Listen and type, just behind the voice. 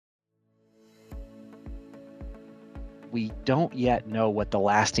we don't yet know what the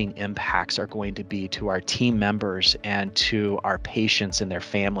lasting impacts are going to be to our team members and to our patients and their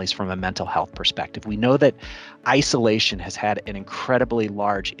families from a mental health perspective. We know that isolation has had an incredibly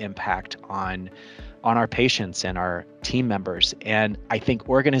large impact on our patients and our team members. And I think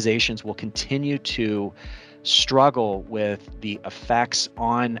organizations will continue to struggle with the effects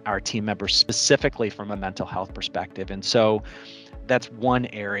on our team members, specifically from a mental health perspective. And so that's one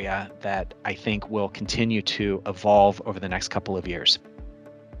area that I think will continue to evolve over the next couple of years.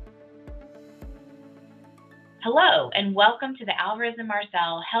 Hello, and welcome to the Alvarez &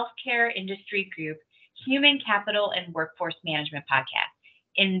 Marsal Healthcare Industry Group Human Capital and Workforce Management Podcast.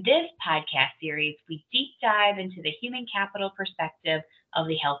 In this podcast series, we deep dive into the human capital perspective of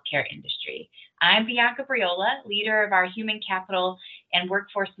the healthcare industry. I'm Bianca Briola, leader of our human capital and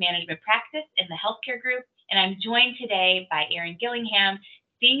workforce management practice in the healthcare group, and I'm joined today by Aaron Gillingham,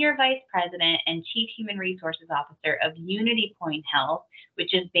 Senior Vice President and Chief Human Resources Officer of Unity Point Health,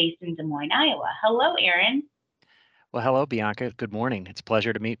 which is based in Des Moines, Iowa. Hello, Aaron. Well, hello, Bianca. Good morning. It's a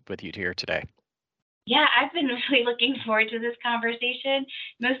pleasure to meet with you here today. Yeah, I've been really looking forward to this conversation,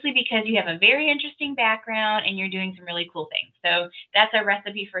 mostly because you have a very interesting background and you're doing some really cool things. So that's a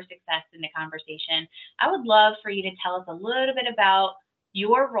recipe for success in the conversation. I would love for you to tell us a little bit about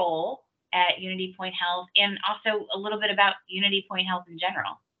your role at Unity Point Health and also a little bit about Unity Point Health in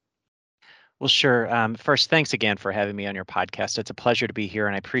general. Well, sure. First, thanks again for having me on your podcast. It's a pleasure to be here,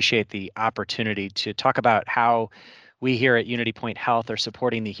 and I appreciate the opportunity to talk about how we here at Unity Point Health are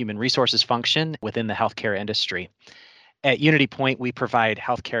supporting the human resources function within the healthcare industry. At Unity Point, we provide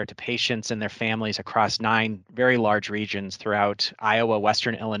healthcare to patients and their families across 9 very large regions throughout Iowa,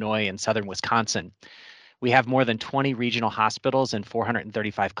 Western Illinois, and Southern Wisconsin. We have more than 20 regional hospitals and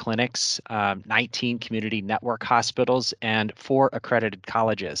 435 clinics, 19 community network hospitals, and 4 accredited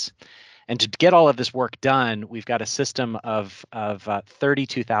colleges. And to get all of this work done, we've got a system of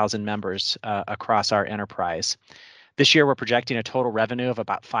 32,000 members across our enterprise. This year, we're projecting a total revenue of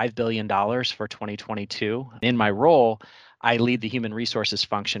about $5 billion for 2022. In my role, I lead the human resources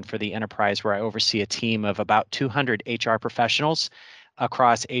function for the enterprise, where I oversee a team of about 200 HR professionals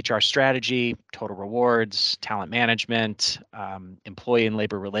across HR strategy, total rewards, talent management, employee and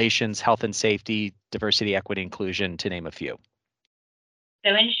labor relations, health and safety, diversity, equity, inclusion, to name a few.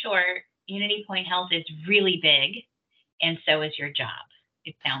 So in short, Unity Point Health is really big, and so is your job,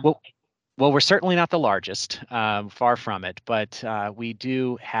 it sounds like. Well, we're certainly not the largest, far from it, but we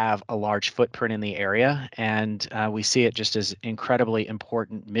do have a large footprint in the area, and we see it just as incredibly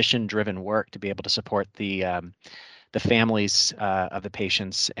important mission-driven work to be able to support the families of the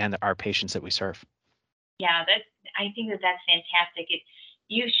patients and our patients that we serve. Yeah, I think that's fantastic.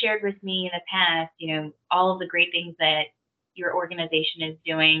 You shared with me in the past, all of the great things that your organization is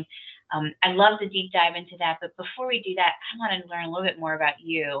doing. I'd love to deep dive into that, but before we do that, I want to learn a little bit more about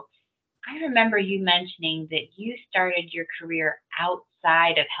you. I remember you mentioning that you started your career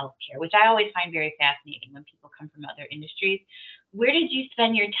outside of healthcare, which I always find very fascinating when people come from other industries. Where did you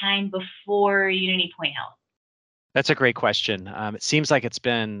spend your time before Unity Point Health? That's a great question. It seems like it's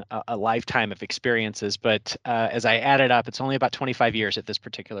been a lifetime of experiences, but as I added up, it's only about 25 years at this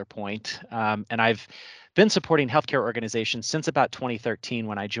particular point. And I've been supporting healthcare organizations since about 2013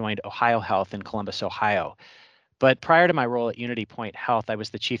 when I joined Ohio Health in Columbus, Ohio. But prior to my role at Unity Point Health, I was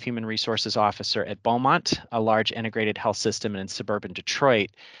the Chief Human Resources Officer at Beaumont, a large integrated health system in suburban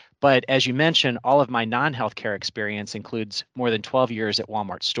Detroit. But as you mentioned, all of my non-healthcare experience includes more than 12 years at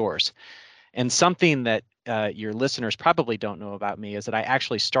Walmart stores. And something that your listeners probably don't know about me is that I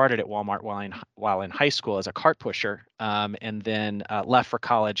actually started at Walmart while in high school as a cart pusher, and then left for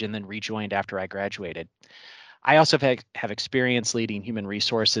college and then rejoined after I graduated. I also have experience leading human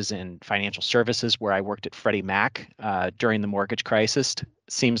resources in financial services, where I worked at Freddie Mac during the mortgage crisis.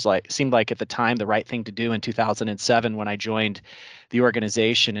 Seemed like at the time the right thing to do in 2007 when I joined the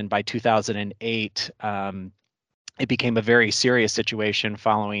organization, and by 2008 it became a very serious situation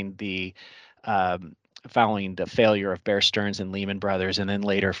following the failure of Bear Stearns and Lehman Brothers, and then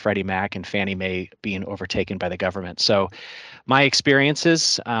later Freddie Mac and Fannie Mae being overtaken by the government. So my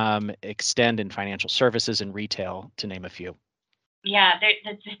experiences extend in financial services and retail, to name a few. Yeah,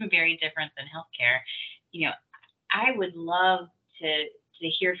 that's very different than healthcare. I would love to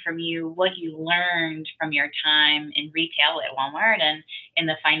hear from you what you learned from your time in retail at Walmart and in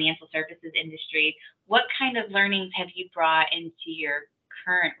the financial services industry. What kind of learnings have you brought into your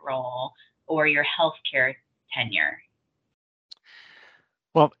current role or your healthcare tenure?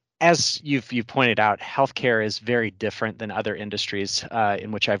 Well, as you've pointed out, healthcare is very different than other industries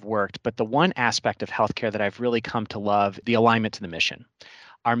in which I've worked. But the one aspect of healthcare that I've really come to love, the alignment to the mission.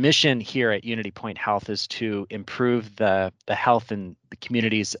 Our mission here at Unity Point Health is to improve the health in the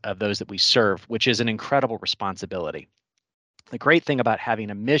communities of those that we serve, which is an incredible responsibility. The great thing about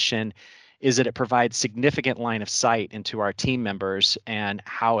having a mission is that it provides significant line of sight into our team members and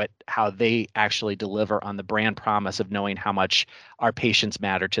how they actually deliver on the brand promise of knowing how much our patients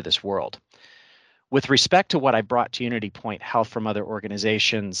matter to this world. With respect to what I brought to Unity Point Health from other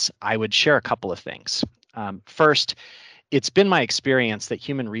organizations, I would share a couple of things. First, it's been my experience that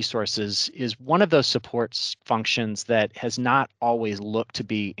human resources is one of those support functions that has not always looked to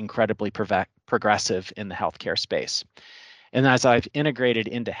be incredibly progressive in the healthcare space. And as I've integrated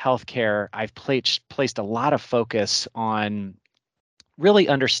into healthcare, I've placed a lot of focus on really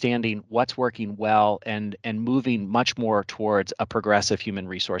understanding what's working well and moving much more towards a progressive human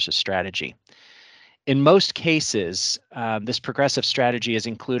resources strategy. In most cases, this progressive strategy has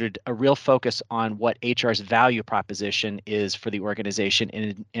included a real focus on what HR's value proposition is for the organization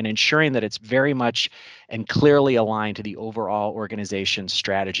and ensuring that it's very much and clearly aligned to the overall organization's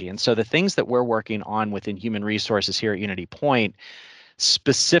strategy. And so the things that we're working on within human resources here at Unity Point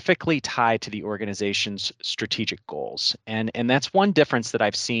specifically tied to the organization's strategic goals. And that's one difference that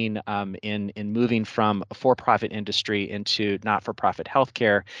I've seen in moving from a for-profit industry into not-for-profit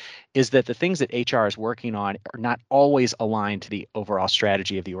healthcare is that the things that HR is working on are not always aligned to the overall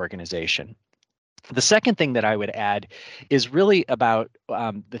strategy of the organization. The second thing that I would add is really about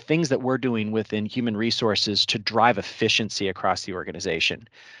the things that we're doing within human resources to drive efficiency across the organization.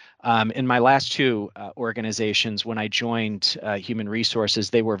 In my last two organizations, when I joined Human Resources,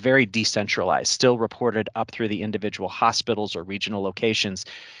 they were very decentralized, still reported up through the individual hospitals or regional locations.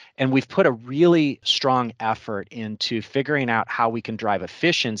 And we've put a really strong effort into figuring out how we can drive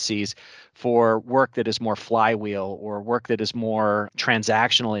efficiencies for work that is more flywheel or work that is more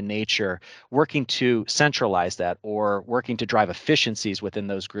transactional in nature, working to centralize that or working to drive efficiencies within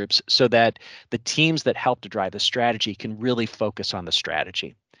those groups so that the teams that help to drive the strategy can really focus on the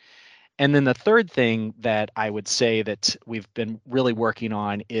strategy. And then the third thing that I would say that we've been really working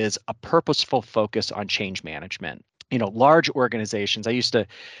on is a purposeful focus on change management. Large organizations, we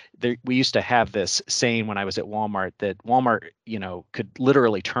used to have this saying when I was at Walmart that Walmart, could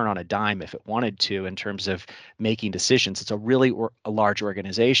literally turn on a dime if it wanted to in terms of making decisions. It's a really a large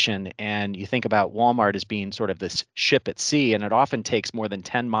organization. And you think about Walmart as being sort of this ship at sea, and it often takes more than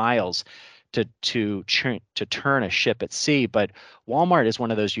 10 miles to turn a ship at sea. But Walmart is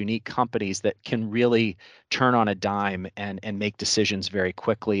one of those unique companies that can really turn on a dime and make decisions very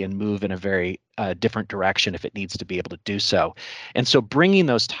quickly and move in a very different direction if it needs to be able to do so. And so bringing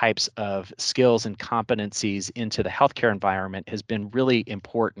those types of skills and competencies into the healthcare environment has been really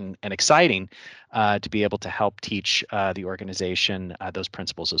important and exciting to be able to help teach the organization those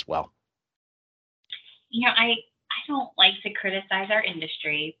principles as well. I don't like to criticize our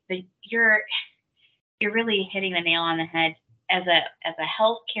industry, but you're really hitting the nail on the head. As a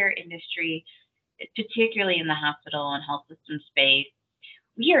healthcare industry, particularly in the hospital and health system space,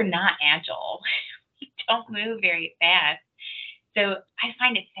 we are not agile. We don't move very fast. So I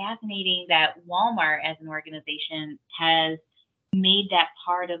find it fascinating that Walmart as an organization has made that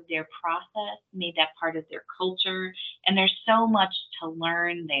part of their process, made that part of their culture, and there's so much to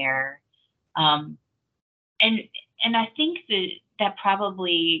learn there. And I think that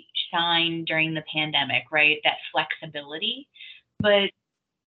probably shined during the pandemic, right? That flexibility. But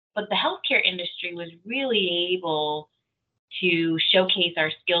the healthcare industry was really able to showcase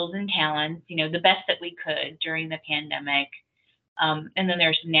our skills and talents, the best that we could during the pandemic. And then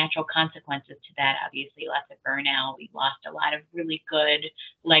there's some natural consequences to that, obviously, lots of burnout. We lost a lot of really good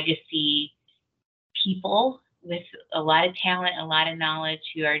legacy people with a lot of talent, a lot of knowledge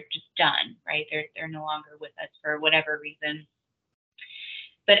who are just done, right? They're no longer with us for whatever reason.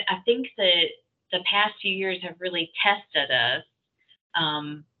 But I think that the past few years have really tested us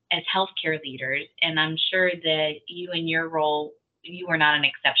as healthcare leaders, and I'm sure that you in your role, you were not an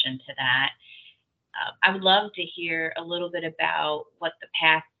exception to that. I would love to hear a little bit about what the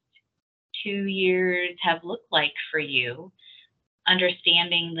past 2 years have looked like for you,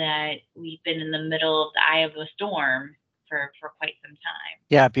 understanding that we've been in the middle of the eye of a storm for quite some time.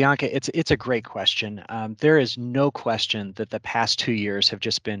 Yeah, Bianca, it's a great question. There is no question that the past 2 years have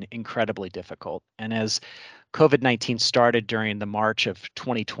just been incredibly difficult. And as COVID-19 started during the March of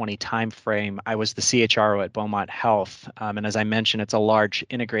 2020 timeframe, I was the CHRO at Beaumont Health. And as I mentioned, it's a large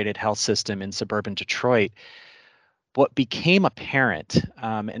integrated health system in suburban Detroit. what became apparent,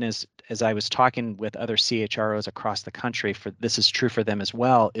 and as I was talking with other CHROs across the country, for this is true for them as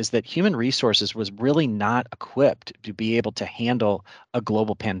well, is that human resources was really not equipped to be able to handle a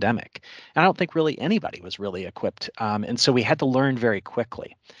global pandemic. And I don't think really anybody was really equipped. And so we had to learn very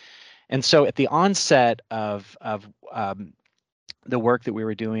quickly. And so at the onset of the work that we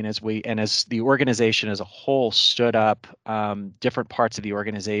were doing, as the organization as a whole stood up different parts of the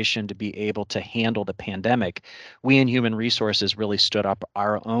organization to be able to handle the pandemic, we in human resources really stood up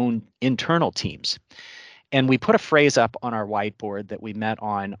our own internal teams. And we put a phrase up on our whiteboard that we met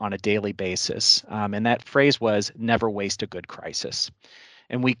on a daily basis. And that phrase was never waste a good crisis.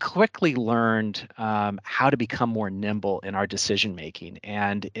 And we quickly learned how to become more nimble in our decision making,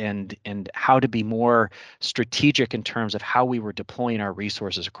 and how to be more strategic in terms of how we were deploying our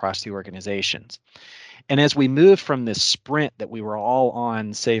resources across the organizations. And as we moved from this sprint that we were all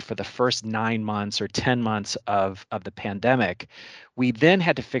on, say for the first 9 months or 10 months of the pandemic, we then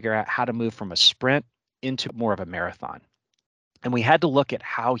had to figure out how to move from a sprint into more of a marathon. And we had to look at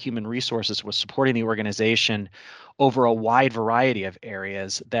how human resources was supporting the organization over a wide variety of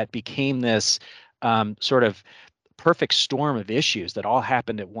areas that became this sort of perfect storm of issues that all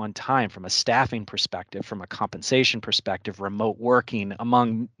happened at one time, from a staffing perspective, from a compensation perspective, remote working,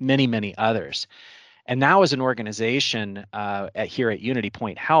 among many, many others. And now, as an organization here at Unity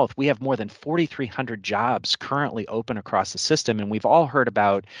Point Health, we have more than 4,300 jobs currently open across the system. And we've all heard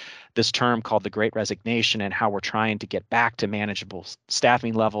about this term called the Great Resignation and how we're trying to get back to manageable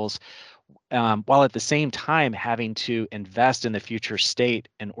staffing levels, while at the same time having to invest in the future state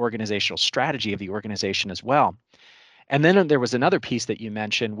and organizational strategy of the organization as well. And then there was another piece that you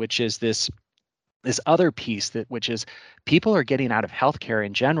mentioned, which is this other piece, which is people are getting out of healthcare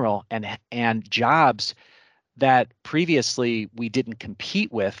in general, and jobs that previously we didn't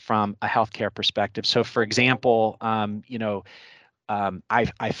compete with from a healthcare perspective. So, for example,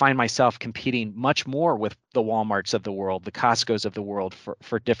 I find myself competing much more with the Walmarts of the world, the Costco's of the world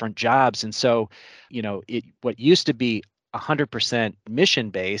for different jobs. And so, what used to be 100% mission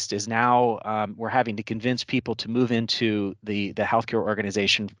based is now we're having to convince people to move into the healthcare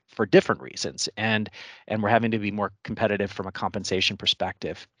organization for different reasons, and we're having to be more competitive from a compensation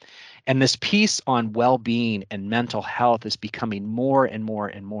perspective. And this piece on well-being and mental health is becoming more and more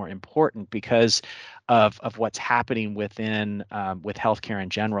and more important because of what's happening within with healthcare in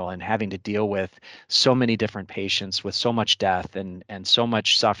general, and having to deal with so many different patients with so much death and so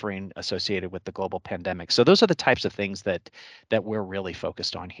much suffering associated with the global pandemic. So those are the types of things that we're really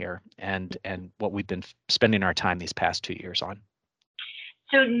focused on here, and what we've been spending our time these past 2 years on.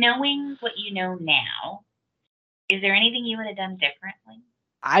 So, knowing what you know now, is there anything you would have done differently?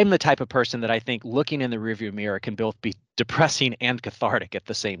 I'm the type of person that I think looking in the rearview mirror can both be depressing and cathartic at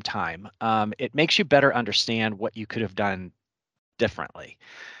the same time. It makes you better understand what you could have done differently.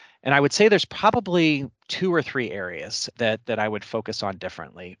 And I would say there's probably 2 or 3 areas that I would focus on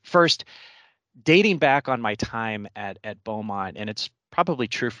differently. First, dating back on my time at Beaumont, and it's probably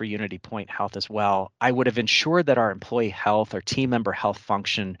true for Unity Point Health as well, I would have ensured that our employee health or team member health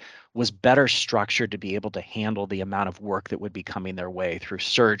function was better structured to be able to handle the amount of work that would be coming their way through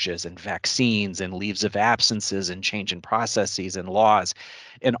surges and vaccines and leaves of absences and change in processes and laws,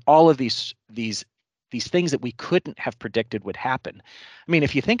 and all of these things that we couldn't have predicted would happen. I mean,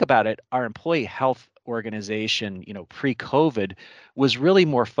 if you think about it, our employee health organization, pre-COVID, was really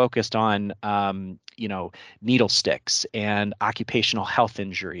more focused on, needle sticks and occupational health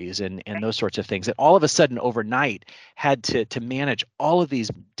injuries and those sorts of things. And all of a sudden, overnight, had to manage all of these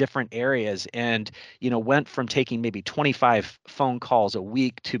different areas, and went from taking maybe 25 phone calls a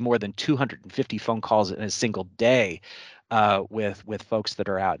week to more than 250 phone calls in a single day. With folks that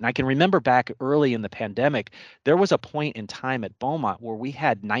are out. And I can remember back early in the pandemic, there was a point in time at Beaumont where we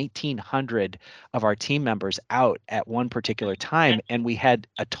had 1,900 of our team members out at one particular time, and we had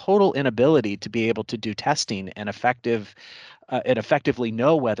a total inability to be able to do testing and effectively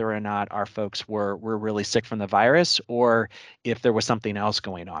know whether or not our folks were really sick from the virus, or if there was something else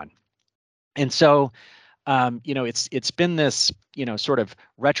going on. And so it's been this, sort of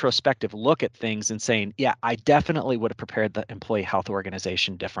retrospective look at things and saying, yeah, I definitely would have prepared the employee health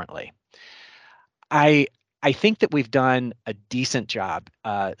organization differently. I I think that we've done a decent job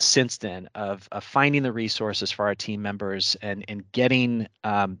since then of finding the resources for our team members, and getting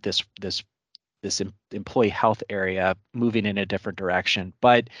this employee health area moving in a different direction.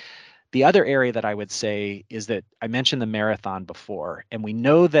 But the other area that I would say is that I mentioned the marathon before, and we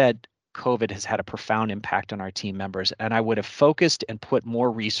know that COVID has had a profound impact on our team members. And I would have focused and put more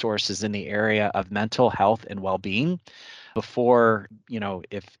resources in the area of mental health and well-being before,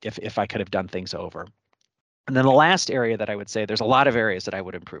 if I could have done things over. And then the last area that I would say, there's a lot of areas that I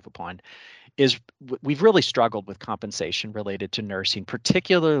would improve upon, is we've really struggled with compensation related to nursing,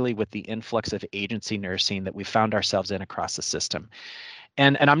 particularly with the influx of agency nursing that we found ourselves in across the system.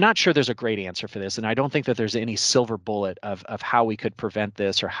 And I'm not sure there's a great answer for this, and I don't think that there's any silver bullet of how we could prevent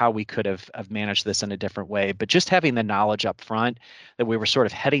this or how we could have managed this in a different way. But just having the knowledge up front that we were sort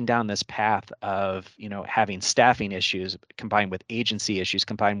of heading down this path of, having staffing issues combined with agency issues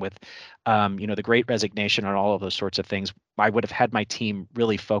combined with, the Great Resignation and all of those sorts of things, I would have had my team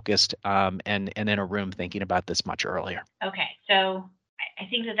really focused, and in a room thinking about this much earlier. Okay, so I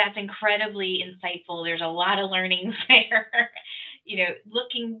think that that's incredibly insightful. There's a lot of learnings there.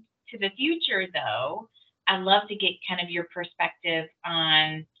 Looking to the future, though, I'd love to get kind of your perspective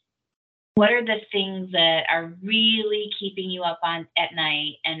on what are the things that are really keeping you up at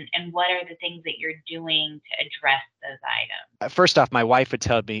night, and what are the things that you're doing to address those items? First off, my wife would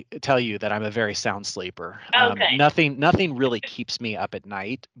tell you that I'm a very sound sleeper. Oh, good. Nothing really keeps me up at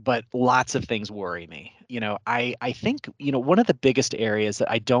night, but lots of things worry me. I think one of the biggest areas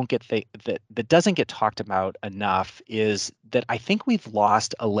that I don't get that doesn't get talked about enough is that I think we've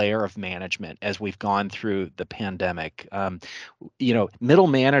lost a layer of management as we've gone through the pandemic. Middle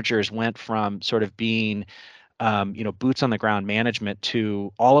managers went from sort of being boots on the ground management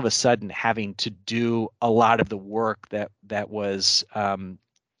to all of a sudden having to do a lot of the work that was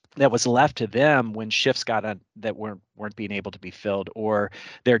left to them when shifts got on that weren't being able to be filled, or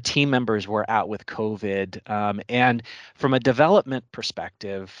their team members were out with COVID. And from a development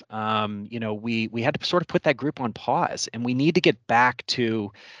perspective, we had to sort of put that group on pause, and we need to get back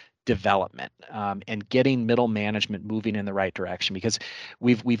to development, and getting middle management moving in the right direction, because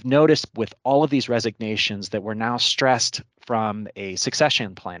we've noticed with all of these resignations that we're now stressed from a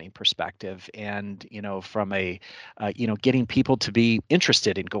succession planning perspective, and from a getting people to be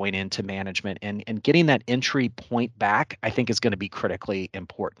interested in going into management, and getting that entry point back, I think, is going to be critically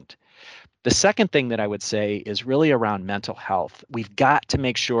important. The second thing that I would say is really around mental health. We've got to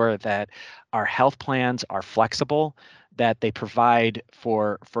make sure that our health plans are flexible, that they provide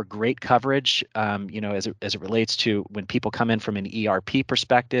for great coverage, as it relates to when people come in from an ERP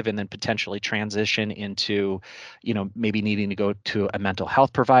perspective and then potentially transition into, maybe needing to go to a mental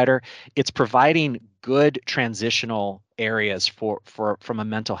health provider. It's providing good transitional areas from a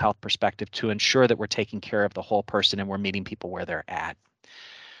mental health perspective to ensure that we're taking care of the whole person and we're meeting people where they're at.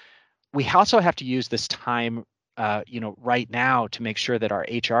 We also have to use this time, right now, to make sure that our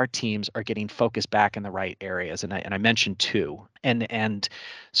HR teams are getting focused back in the right areas. And I mentioned two, and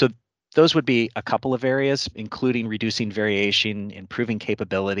so those would be a couple of areas, including reducing variation, improving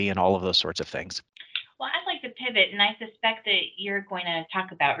capability, and all of those sorts of things. Well, I'd like to pivot, and I suspect that you're going to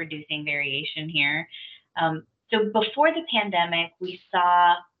talk about reducing variation here. So before the pandemic, we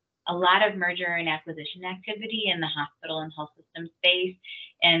saw a lot of merger and acquisition activity in the hospital and health system space.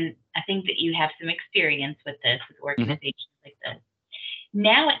 And I think that you have some experience with this, with organizations like this.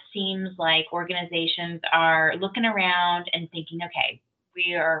 Now it seems like organizations are looking around and thinking, okay,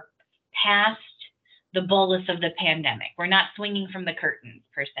 we are past the bolus of the pandemic. We're not swinging from the curtains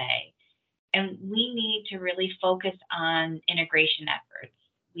per se. And we need to really focus on integration efforts.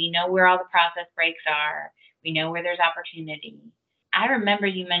 We know where all the process breaks are. We know where there's opportunity. I remember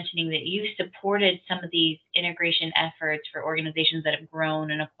you mentioning that you supported some of these integration efforts for organizations that have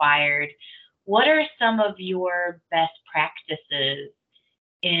grown and acquired. What are some of your best practices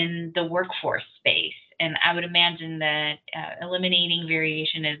in the workforce space? And I would imagine that eliminating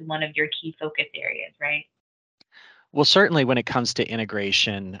variation is one of your key focus areas, right? Well, certainly when it comes to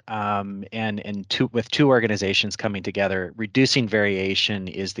integration, with two organizations coming together, reducing variation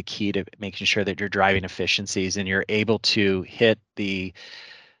is the key to making sure that you're driving efficiencies and you're able to hit the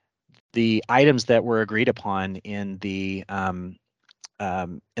items that were agreed upon in the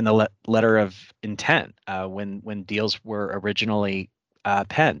letter of intent, when deals were originally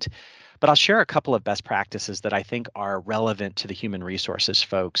penned. But I'll share a couple of best practices that I think are relevant to the human resources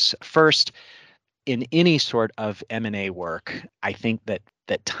folks. First, in any sort of M&A work, I think that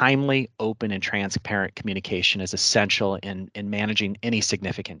timely, open, and transparent communication is essential in managing any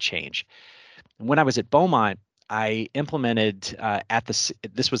significant change. When I was at Beaumont, I implemented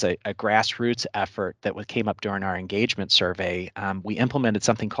this was a grassroots effort that came up during our engagement survey. We implemented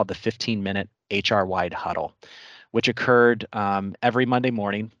something called the 15-minute HR-wide huddle, which occurred every Monday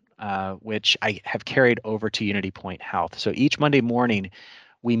morning, which I have carried over to Unity Point Health. So each Monday morning,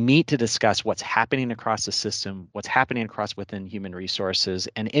 We meet to discuss what's happening across the system, what's happening across within human resources,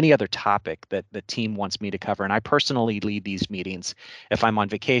 and any other topic that the team wants me to cover. And I personally lead these meetings. If I'm on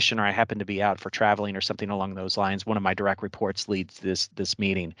vacation or I happen to be out for traveling or something along those lines, one of my direct reports leads this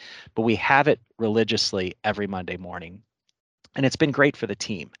meeting. But we have it religiously every Monday morning. And it's been great for the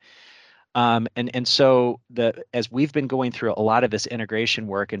team. And so as we've been going through a lot of this integration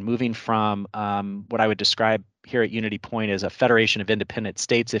work and moving from what I would describe here at Unity Point as a federation of independent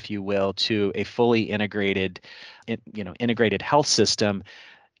states, if you will, to a fully integrated, integrated health system,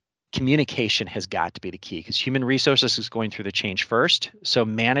 communication has got to be the key because human resources is going through the change first. So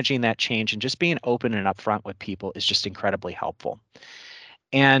managing that change and just being open and upfront with people is just incredibly helpful.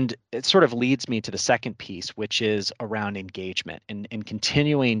 And it sort of leads me to the second piece, which is around engagement and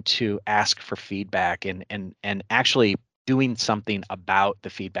continuing to ask for feedback and actually doing something about the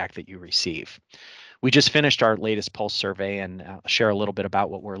feedback that you receive. We just finished our latest Pulse survey, and I'll share a little bit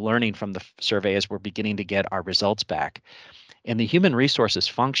about what we're learning from the survey as we're beginning to get our results back. In the human resources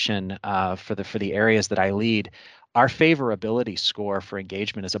function for the areas that I lead, our favorability score for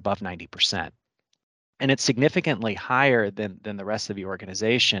engagement is above 90%. And it's significantly higher than the rest of the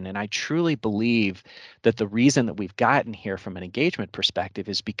organization. And I truly believe that the reason that we've gotten here from an engagement perspective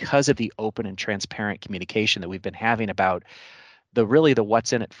is because of the open and transparent communication that we've been having about the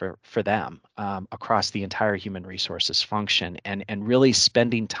what's in it for them across the entire human resources function, and really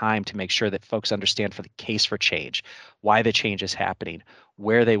spending time to make sure that folks understand for the case for change, why the change is happening,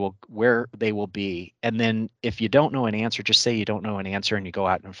 where they will be. And then if you don't know an answer, just say you don't know an answer and you go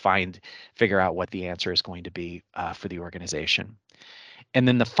out and figure out what the answer is going to be for the organization. And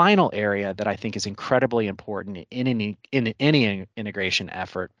then the final area that I think is incredibly important in any integration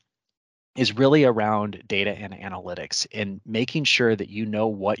effort is really around data and analytics and making sure that you know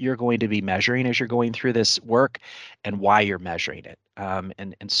what you're going to be measuring as you're going through this work and why you're measuring it.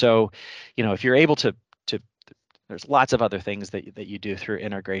 And so, if you're able to, there's lots of other things that you do through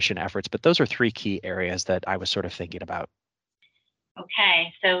integration efforts, but those are three key areas that I was sort of thinking about.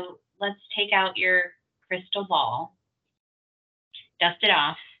 Okay, so let's take out your crystal ball, dust it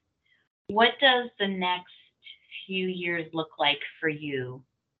off. What does the next few years look like for you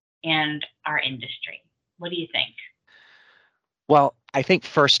and our industry? What do you think? Well, I think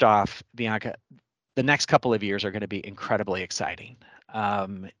first off, Bianca, the next couple of years are going to be incredibly exciting.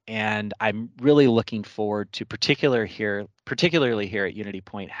 And I'm really looking forward to particularly here at Unity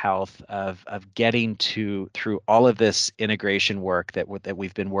Point Health of getting through all of this integration work that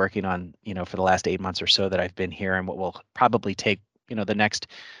we've been working on, for the last 8 months or so that I've been here, and what will probably take, the next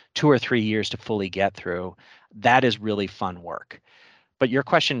 2 or 3 years to fully get through. That is really fun work. But your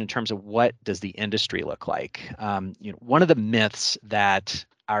question in terms of what does the industry look like? One of the myths that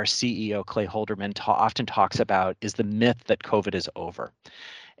our CEO Clay Holderman often talks about is the myth that COVID is over.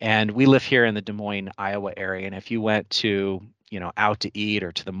 And we live here in the Des Moines, Iowa area, and if you went to out to eat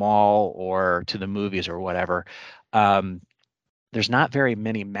or to the mall or to the movies or whatever, there's not very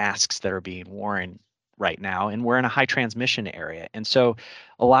many masks that are being worn right now, and we're in a high transmission area. And so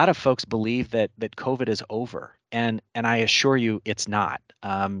a lot of folks believe that COVID is over. And I assure you it's not.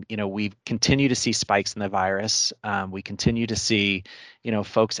 We continue to see spikes in the virus. We continue to see,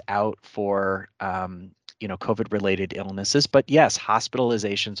 folks out for COVID related illnesses. But yes,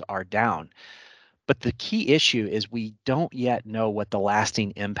 hospitalizations are down. But the key issue is we don't yet know what the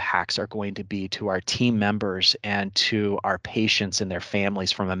lasting impacts are going to be to our team members and to our patients and their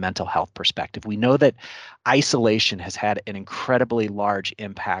families from a mental health perspective. We know that isolation has had an incredibly large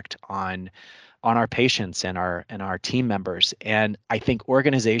impact on our patients and our team members. And I think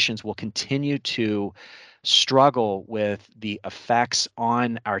organizations will continue to struggle with the effects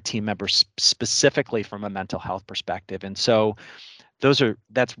on our team members, specifically from a mental health perspective. And so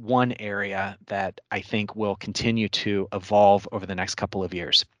that's one area that I think will continue to evolve over the next couple of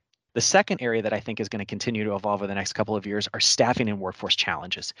years. The second area that I think is going to continue to evolve over the next couple of years are staffing and workforce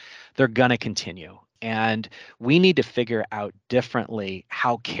challenges. They're going to continue. And we need to figure out differently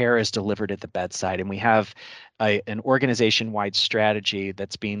how care is delivered at the bedside. And we have an organization-wide strategy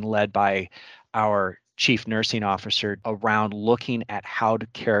that's being led by our chief nursing officer around looking at how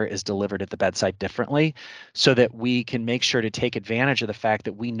care is delivered at the bedside differently, so that we can make sure to take advantage of the fact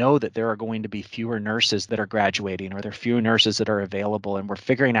that we know that there are going to be fewer nurses that are graduating, or there are fewer nurses that are available, and we're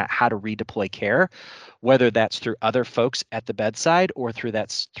figuring out how to redeploy care, whether that's through other folks at the bedside or through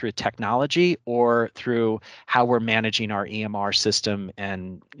technology or through how we're managing our EMR system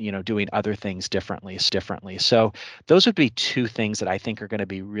and doing other things differently. So those would be two things that I think are going to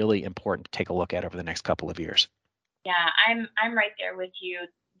be really important to take a look at over the next couple of years. Yeah, I'm right there with you.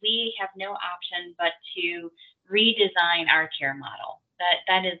 We have no option but to redesign our care model.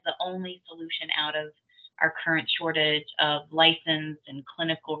 That is the only solution out of our current shortage of licensed and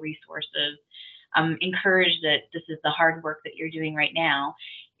clinical resources. I'm encouraged that this is the hard work that you're doing right now.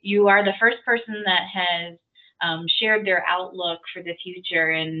 You are the first person that has shared their outlook for the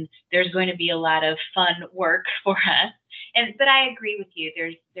future, and there's going to be a lot of fun work for us. But I agree with you.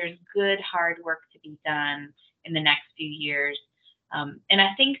 There's good hard work to be done in the next few years. And I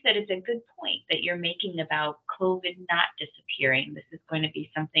think that it's a good point that you're making about COVID not disappearing. This is going to be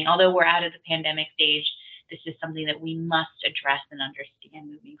something, although we're out of the pandemic stage, this is something that we must address and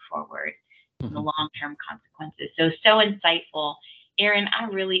understand moving forward and the Mhm. long-term consequences. So insightful. Aaron, I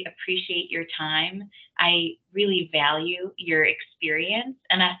really appreciate your time. I really value your experience,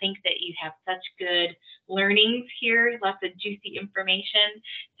 and I think that you have such good learnings here, lots of juicy information.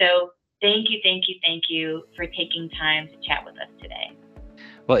 So thank you for taking time to chat with us today.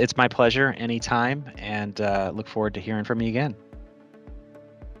 Well, it's my pleasure anytime, and look forward to hearing from you again.